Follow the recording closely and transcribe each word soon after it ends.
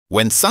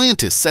When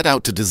scientists set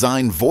out to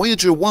design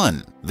Voyager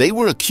 1, they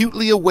were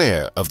acutely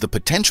aware of the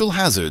potential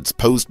hazards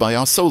posed by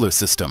our solar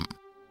system.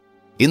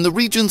 In the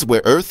regions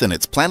where Earth and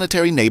its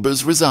planetary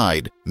neighbors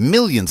reside,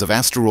 millions of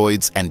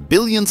asteroids and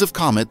billions of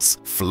comets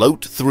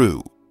float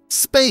through.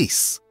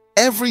 Space!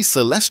 Every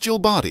celestial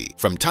body,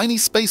 from tiny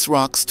space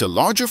rocks to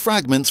larger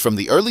fragments from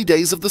the early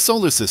days of the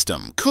solar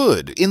system,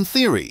 could, in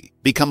theory,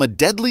 become a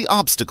deadly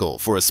obstacle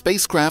for a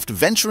spacecraft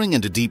venturing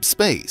into deep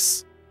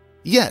space.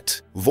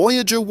 Yet,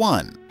 Voyager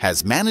 1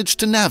 has managed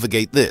to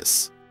navigate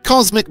this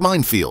cosmic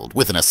minefield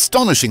with an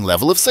astonishing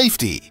level of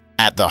safety.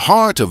 At the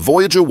heart of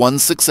Voyager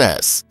 1's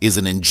success is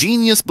an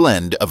ingenious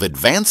blend of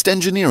advanced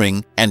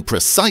engineering and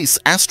precise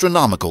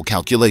astronomical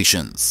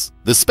calculations.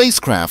 The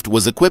spacecraft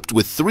was equipped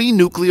with 3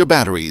 nuclear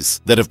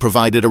batteries that have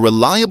provided a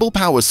reliable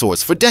power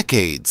source for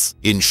decades,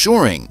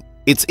 ensuring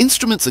its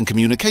instruments and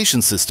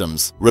communication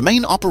systems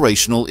remain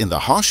operational in the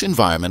harsh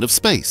environment of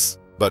space.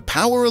 But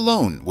power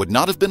alone would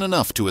not have been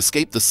enough to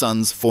escape the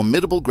Sun's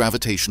formidable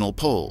gravitational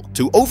pull.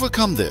 To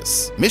overcome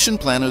this, mission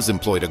planners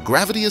employed a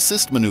gravity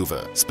assist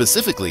maneuver,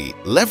 specifically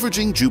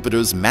leveraging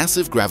Jupiter's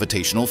massive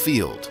gravitational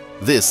field.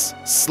 This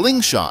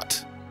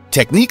slingshot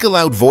technique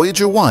allowed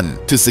Voyager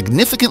 1 to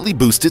significantly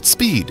boost its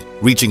speed,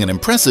 reaching an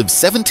impressive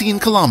 17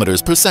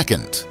 kilometers per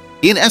second.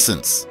 In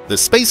essence, the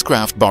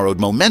spacecraft borrowed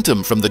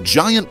momentum from the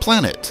giant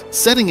planet,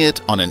 setting it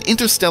on an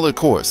interstellar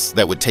course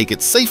that would take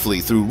it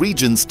safely through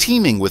regions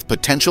teeming with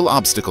potential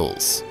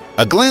obstacles.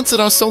 A glance at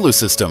our solar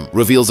system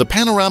reveals a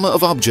panorama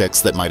of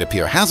objects that might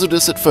appear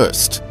hazardous at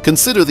first.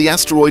 Consider the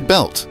asteroid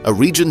belt, a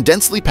region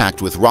densely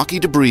packed with rocky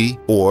debris,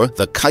 or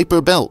the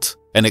Kuiper belt,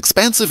 an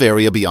expansive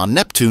area beyond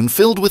Neptune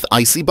filled with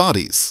icy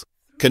bodies.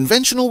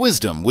 Conventional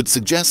wisdom would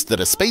suggest that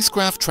a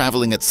spacecraft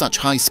traveling at such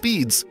high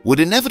speeds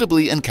would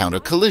inevitably encounter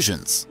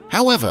collisions.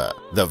 However,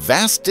 the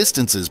vast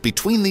distances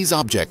between these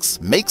objects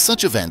make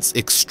such events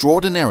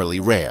extraordinarily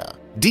rare.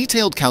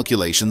 Detailed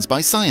calculations by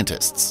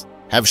scientists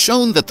have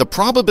shown that the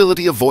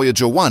probability of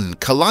Voyager 1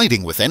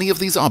 colliding with any of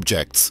these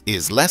objects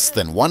is less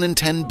than 1 in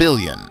 10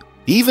 billion.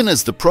 Even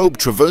as the probe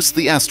traversed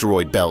the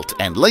asteroid belt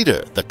and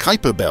later the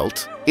Kuiper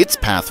belt, its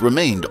path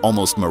remained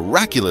almost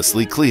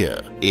miraculously clear.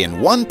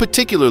 In one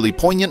particularly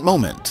poignant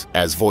moment,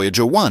 as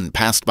Voyager 1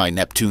 passed by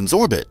Neptune's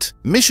orbit,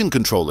 mission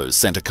controllers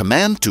sent a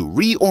command to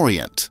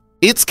reorient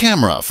its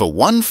camera for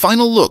one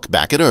final look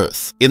back at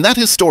Earth. In that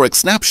historic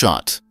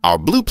snapshot, our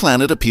blue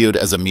planet appeared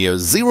as a mere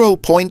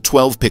 0.12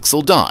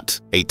 pixel dot,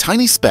 a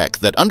tiny speck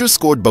that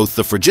underscored both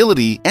the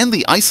fragility and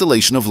the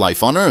isolation of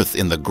life on Earth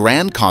in the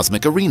grand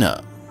cosmic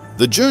arena.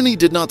 The journey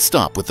did not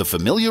stop with the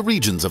familiar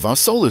regions of our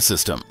solar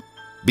system.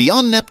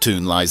 Beyond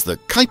Neptune lies the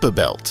Kuiper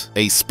belt,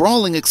 a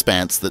sprawling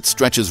expanse that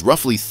stretches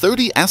roughly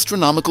 30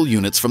 astronomical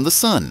units from the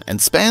Sun and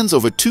spans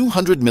over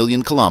 200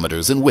 million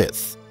kilometers in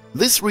width.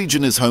 This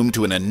region is home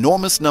to an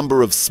enormous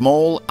number of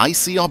small,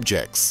 icy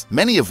objects,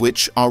 many of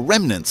which are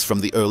remnants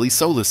from the early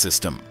solar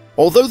system.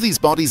 Although these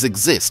bodies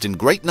exist in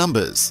great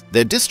numbers,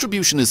 their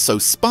distribution is so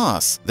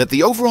sparse that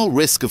the overall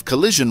risk of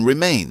collision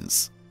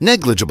remains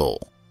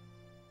negligible.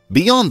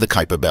 Beyond the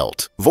Kuiper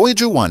belt,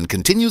 Voyager 1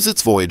 continues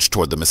its voyage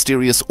toward the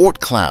mysterious Oort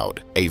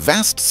cloud, a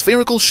vast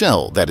spherical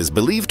shell that is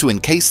believed to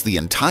encase the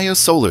entire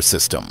solar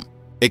system.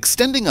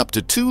 Extending up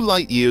to 2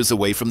 light-years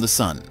away from the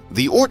Sun,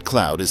 the Oort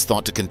cloud is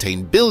thought to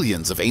contain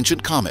billions of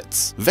ancient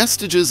comets,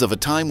 vestiges of a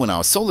time when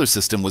our solar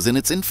system was in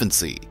its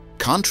infancy.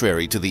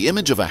 Contrary to the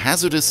image of a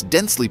hazardous,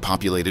 densely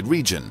populated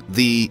region,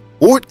 the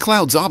Oort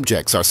cloud's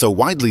objects are so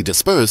widely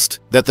dispersed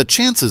that the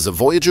chances of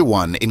Voyager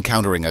 1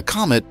 encountering a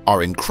comet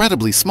are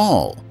incredibly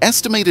small,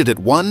 estimated at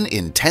 1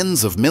 in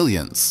tens of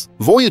millions.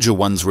 Voyager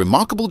 1's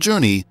remarkable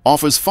journey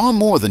offers far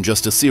more than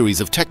just a series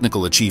of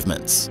technical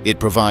achievements. It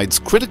provides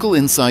critical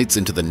insights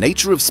into the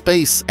nature of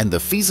space and the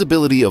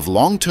feasibility of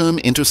long-term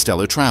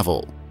interstellar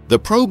travel. The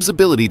probe's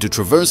ability to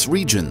traverse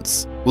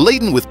regions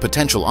laden with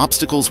potential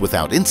obstacles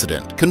without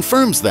incident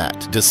confirms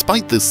that,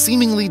 despite the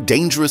seemingly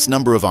dangerous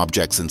number of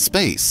objects in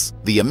space,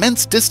 the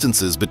immense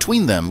distances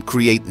between them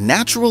create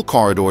natural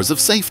corridors of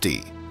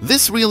safety.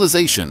 This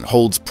realization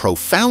holds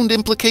profound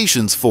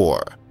implications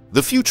for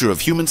the future of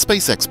human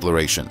space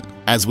exploration.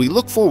 As we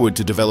look forward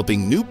to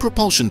developing new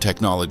propulsion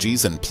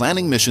technologies and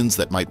planning missions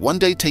that might one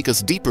day take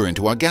us deeper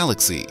into our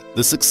galaxy,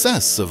 the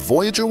success of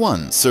Voyager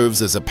 1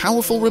 serves as a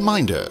powerful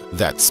reminder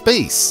that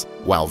space,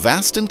 while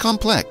vast and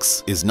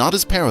complex, is not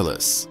as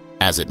perilous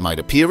as it might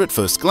appear at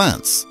first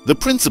glance. The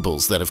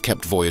principles that have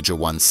kept Voyager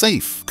 1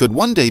 safe could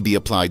one day be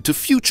applied to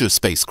future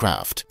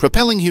spacecraft,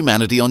 propelling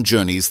humanity on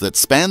journeys that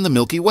span the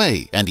Milky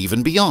Way and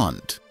even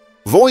beyond.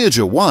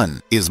 Voyager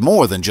 1 is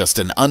more than just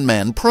an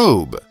unmanned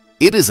probe.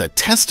 It is a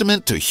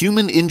testament to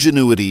human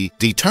ingenuity,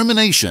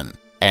 determination,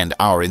 and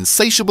our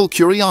insatiable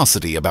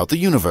curiosity about the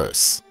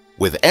universe.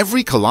 With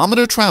every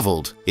kilometer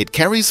traveled, it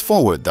carries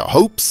forward the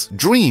hopes,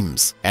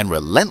 dreams, and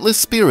relentless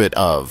spirit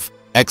of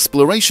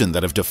exploration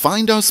that have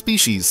defined our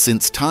species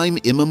since time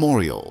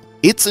immemorial.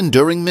 Its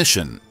enduring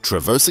mission,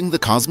 traversing the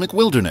cosmic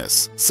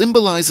wilderness,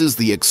 symbolizes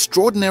the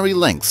extraordinary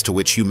lengths to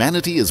which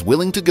humanity is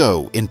willing to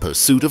go in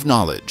pursuit of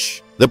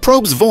knowledge. The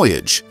probe's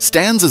voyage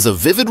stands as a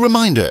vivid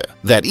reminder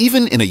that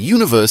even in a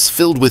universe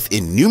filled with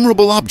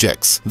innumerable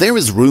objects, there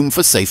is room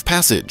for safe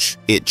passage.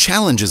 It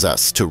challenges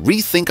us to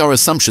rethink our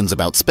assumptions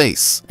about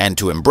space and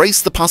to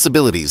embrace the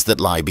possibilities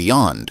that lie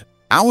beyond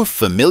our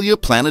familiar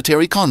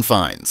planetary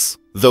confines.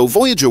 Though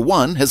Voyager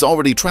 1 has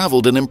already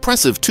traveled an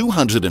impressive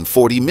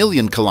 240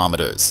 million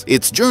kilometers,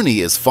 its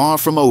journey is far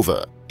from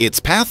over. Its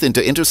path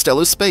into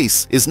interstellar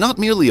space is not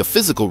merely a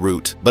physical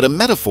route, but a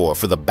metaphor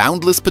for the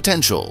boundless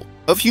potential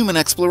of human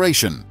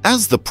exploration.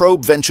 As the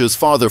probe ventures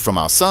farther from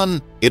our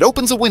sun, it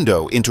opens a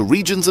window into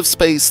regions of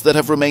space that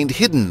have remained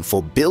hidden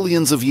for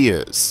billions of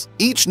years.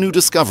 Each new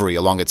discovery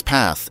along its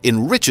path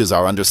enriches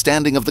our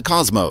understanding of the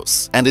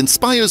cosmos and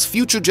inspires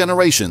future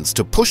generations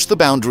to push the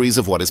boundaries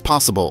of what is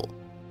possible.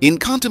 In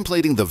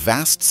contemplating the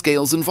vast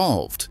scales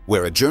involved,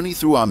 where a journey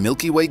through our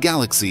Milky Way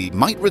galaxy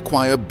might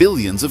require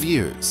billions of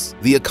years,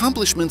 the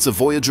accomplishments of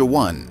Voyager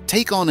 1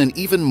 take on an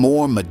even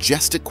more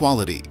majestic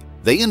quality.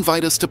 They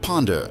invite us to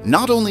ponder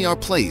not only our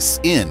place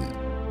in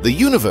the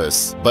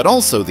universe, but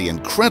also the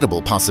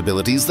incredible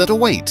possibilities that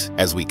await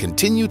as we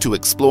continue to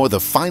explore the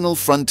final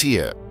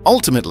frontier.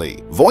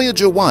 Ultimately,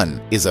 Voyager 1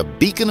 is a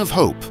beacon of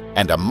hope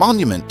and a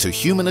monument to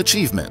human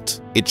achievement.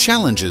 It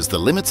challenges the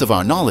limits of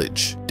our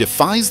knowledge,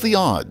 defies the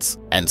odds,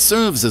 and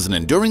serves as an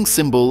enduring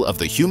symbol of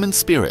the human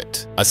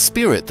spirit, a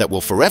spirit that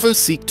will forever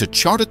seek to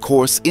chart a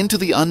course into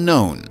the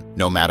unknown,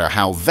 no matter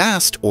how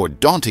vast or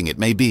daunting it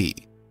may be.